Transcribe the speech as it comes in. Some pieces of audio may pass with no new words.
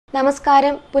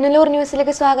നമസ്കാരം. പുനലൂർ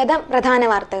ന്യൂസിലേക്ക് സ്വാഗതം. പ്രധാന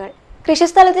വാർത്തകൾ.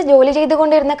 കൃഷിസ്ഥലത്ത് ജോലി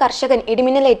ചെയ്തുകൊണ്ടിരുന്ന കർഷകൻ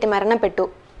ഇടിമിന്നലേറ്റ് മരണപ്പെട്ടു.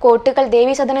 കോട്ടുകൽ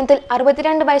ദേവീസദനത്തിൽ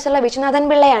 62 വയസ്സുള്ള വിശ്വനാഥൻ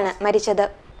പിള്ളയാണ് മരിച്ചത്.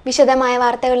 വിശദമായ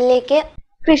വാർത്തകളിലേക്ക്.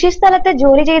 കൃഷിസ്ഥലത്ത്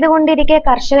ജോലി ചെയ്തുകൊണ്ടിരിക്കെ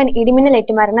കർഷകൻ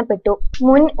ഇടിമിന്നലേറ്റ് മരണപ്പെട്ടു.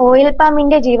 മുൻ ഓയിൽ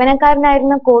പാമിന്റെ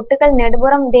ജീവനക്കാരനായിരുന്ന കോട്ടുകൽ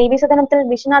നെടുപുറം ദേവീസദനത്തിൽ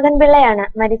വിശ്വനാഥൻ പിള്ളയാണ്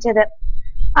മരിച്ചത്.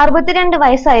 62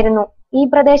 വയസ്സായിരുന്നു. ഈ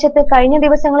പ്രദേശത്ത് കഴിഞ്ഞ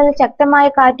ദിവസങ്ങളിൽ ശക്തമായ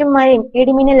കാറ്റും മഴയും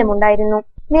ഇടിമിന്നലും ഉണ്ടായിരുന്നു.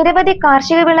 നിരവധി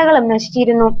കാർഷിക വിളകളും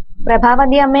നശിച്ചിരുന്നു.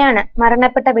 പ്രഭാവതി അമ്മയാണ്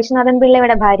മരണപ്പെട്ട വിശ്വനാഥൻ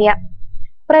പിള്ളയുടെ ഭാര്യ.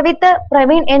 പ്രവിത്ത്,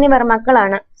 പ്രവീൺ എന്നിവർ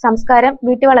മക്കളാണ്. സംസ്കാരം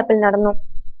വീട്ടുവളപ്പിൽ നടന്നു.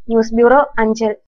 News bureau, Anchal.